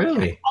great podcast.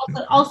 Really?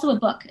 Also a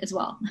book as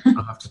well.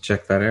 I'll have to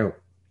check that out.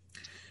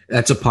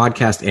 That's a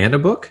podcast and a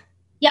book?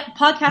 Yep,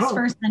 podcast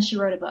first, then she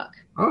wrote a book.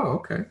 Oh,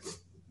 okay.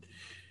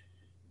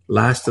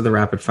 Last of the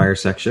rapid fire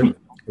section.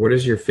 What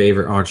is your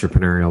favorite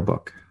entrepreneurial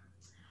book?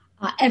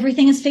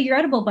 Everything is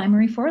Figureoutable by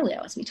Marie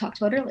Forleo, as we talked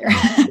about earlier.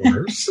 Of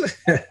course.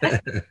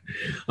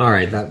 All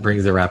right, that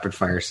brings the rapid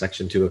fire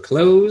section to a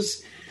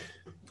close.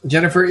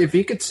 Jennifer, if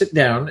you could sit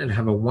down and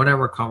have a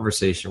 1-hour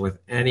conversation with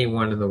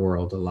anyone in the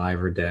world,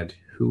 alive or dead,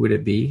 who would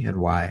it be and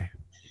why?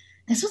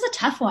 This was a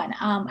tough one.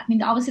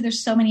 Obviously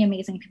there's so many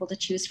amazing people to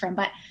choose from,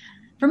 but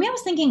for me, I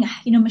was thinking,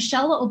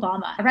 Michelle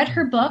Obama. I read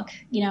her book.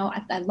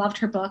 I loved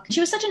her book.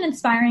 She was such an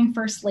inspiring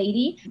first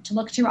lady to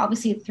look to,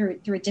 obviously through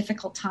a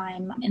difficult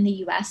time in the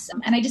U.S.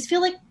 And I just feel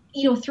like,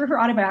 through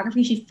her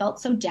autobiography, she felt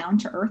so down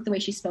to earth the way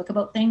she spoke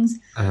about things.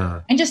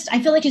 And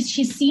I feel like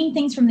she's seen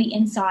things from the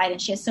inside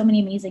and she has so many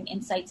amazing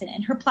insights.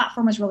 And her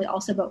platform is really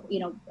also about,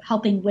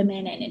 helping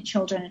women and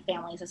children and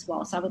families as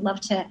well. So I'd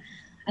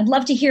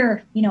love to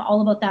hear,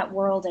 all about that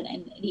world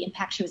and the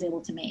impact she was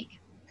able to make.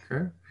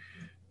 Okay.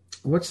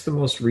 What's the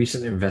most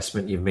recent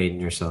investment you've made in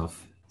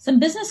yourself? Some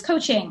business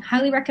coaching.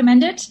 Highly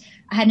recommend it.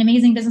 I had an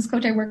amazing business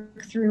coach I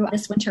worked through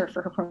this winter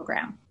for her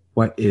program.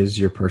 What is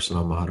your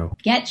personal motto?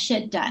 Get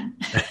shit done.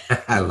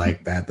 I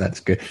like that. That's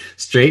good.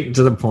 Straight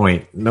to the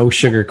point. No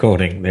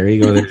sugarcoating. There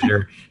you go. There's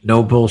your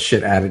no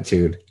bullshit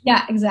attitude.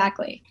 Yeah,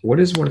 exactly. What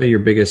is one of your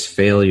biggest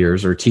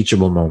failures or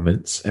teachable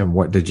moments, and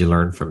what did you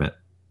learn from it?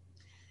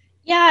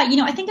 Yeah,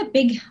 I think a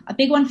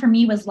big one for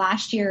me was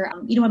last year,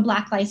 when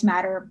Black Lives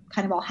Matter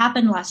kind of all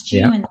happened last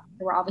June, and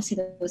there were obviously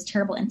those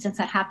terrible incidents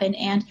that happened.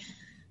 And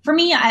for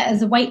me,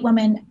 as a white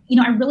woman,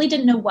 I really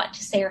didn't know what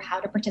to say or how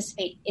to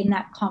participate in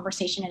that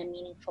conversation in a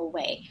meaningful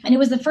way. And it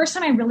was the first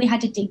time I really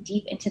had to dig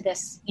deep into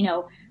this,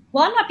 well,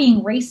 I'm not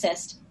being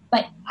racist,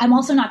 but I'm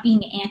also not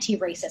being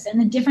anti-racist, and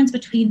the difference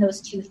between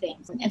those two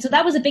things. And so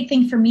that was a big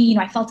thing for me.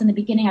 I felt in the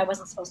beginning I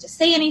wasn't supposed to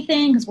say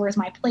anything because where's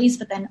my place?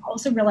 But then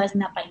also realizing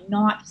that by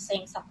not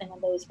saying something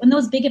when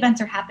those big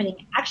events are happening,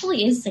 it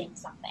actually is saying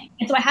something.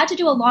 And so I had to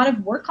do a lot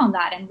of work on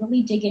that and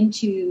really dig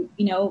into,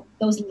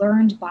 those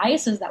learned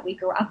biases that we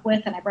grew up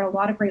with. And I read a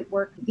lot of great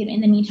work.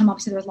 In the meantime,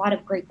 obviously, there was a lot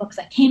of great books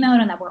that came out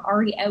and that were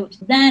already out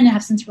then, and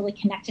have since really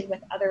connected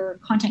with other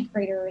content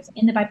creators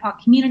in the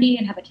BIPOC community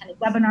and have attended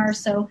webinars.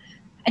 So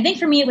I think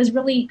for me, it was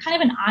really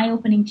kind of an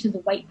eye-opening to the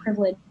white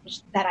privilege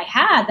that I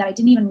had that I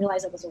didn't even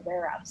realize I was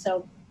aware of.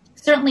 So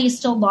certainly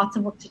still lots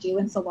of work to do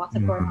and still lots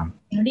of growing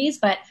opportunities.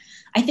 But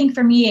I think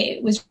for me,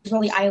 it was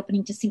really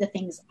eye-opening to see the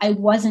things I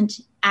wasn't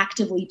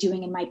actively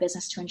doing in my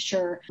business to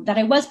ensure that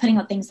I was putting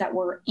out things that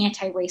were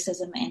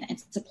anti-racism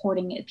and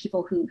supporting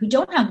people who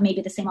don't have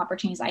maybe the same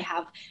opportunities I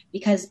have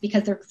because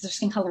their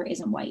skin color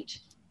isn't white.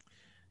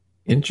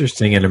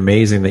 Interesting and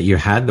amazing that you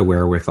had the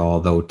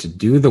wherewithal, though, to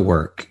do the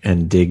work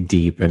and dig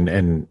deep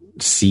and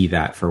see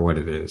that for what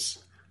it is.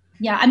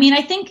 Yeah, I mean,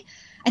 I think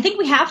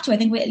we have to. I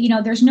think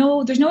there's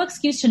no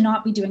excuse to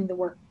not be doing the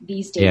work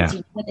these days.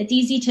 Yeah. It's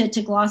easy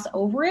to gloss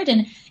over it,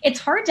 and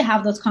it's hard to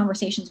have those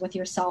conversations with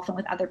yourself and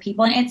with other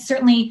people. And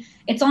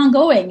it's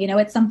ongoing.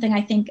 It's something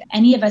I think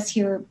any of us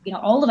here,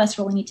 all of us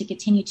really need to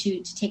continue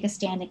to take a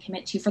stand and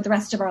commit to for the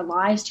rest of our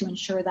lives to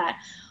ensure that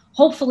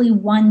hopefully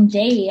one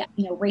day,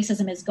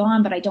 racism is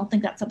gone, but I don't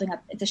think that's something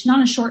it's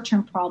not a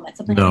short-term problem. It's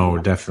something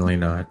definitely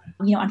not.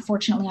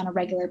 Unfortunately on a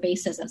regular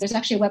basis. And there's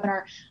actually a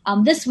webinar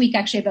this week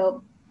actually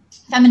about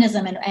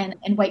feminism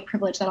and white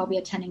privilege that I'll be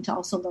attending to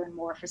also learn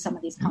more for some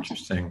of these content.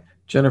 Interesting.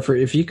 Jennifer,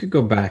 if you could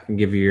go back and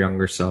give your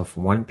younger self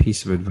one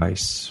piece of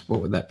advice,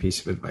 what would that piece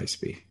of advice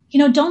be?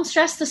 Don't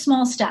stress the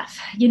small stuff.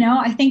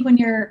 I think when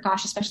you're,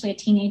 especially a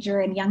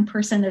teenager and young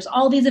person, there's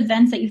all these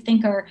events that you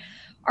think are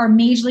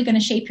majorly going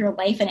to shape your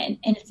life. And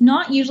it's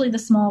not usually the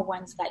small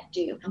ones that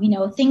do.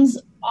 Things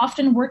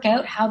often work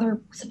out how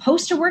they're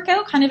supposed to work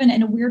out, kind of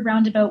in a weird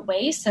roundabout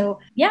way. So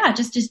yeah,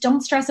 just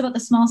don't stress about the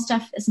small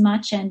stuff as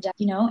much and,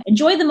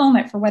 enjoy the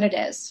moment for what it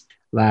is.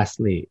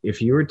 Lastly,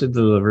 if you were to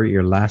deliver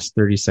your last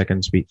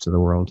 30-second speech to the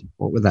world,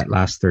 what would that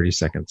last 30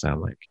 seconds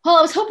sound like? Well,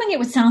 I was hoping it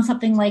would sound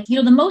something like,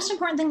 the most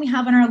important thing we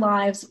have in our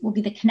lives will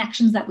be the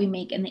connections that we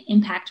make and the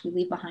impact we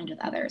leave behind with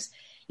others.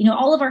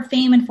 All of our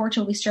fame and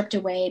fortune will be stripped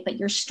away, but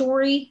your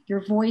story,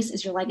 your voice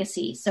is your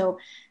legacy. So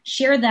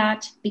share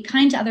that, be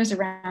kind to others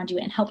around you,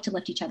 and help to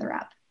lift each other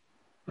up.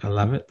 I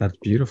love it. That's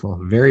beautiful.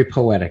 Very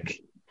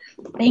poetic.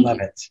 Thank you. Love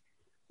it.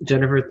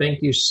 Jennifer,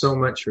 thank you so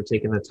much for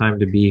taking the time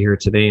to be here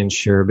today and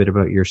share a bit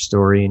about your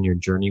story and your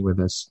journey with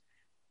us.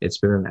 It's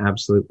been an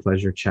absolute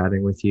pleasure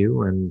chatting with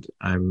you, and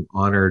I'm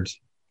honored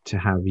to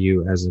have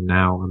you as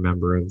now a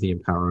member of the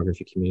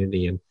Empowerography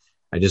community. And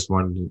I just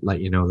wanted to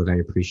let you know that I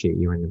appreciate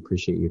you and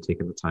appreciate you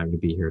taking the time to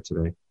be here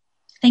today.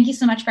 Thank you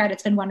so much, Brad.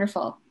 It's been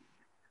wonderful.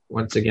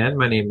 Once again,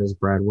 my name is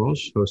Brad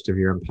Walsh, host of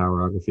your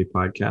Empowerography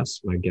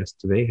podcast. My guest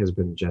today has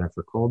been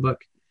Jennifer Kolbuck.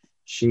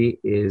 She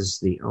is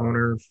the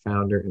owner,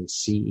 founder, and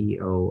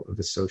CEO of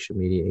a social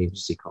media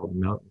agency called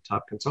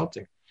Mountaintop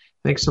Consulting.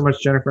 Thanks so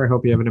much, Jennifer. I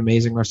hope you have an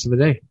amazing rest of the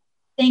day.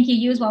 Thank you.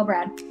 You as well,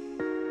 Brad.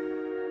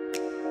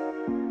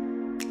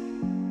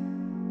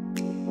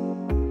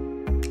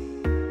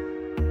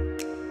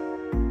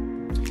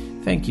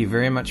 Thank you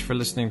very much for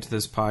listening to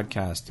this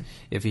podcast.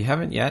 If you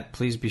haven't yet,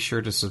 please be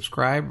sure to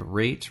subscribe,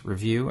 rate,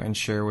 review, and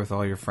share with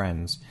all your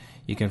friends.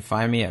 You can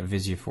find me at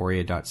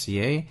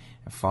viseuphoria.ca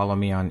and follow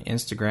me on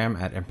Instagram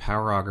at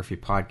Empowerography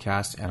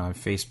Podcast and on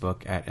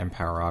Facebook at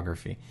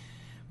Empowerography.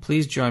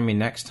 Please join me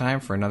next time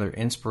for another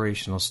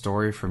inspirational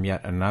story from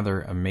yet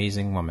another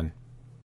amazing woman.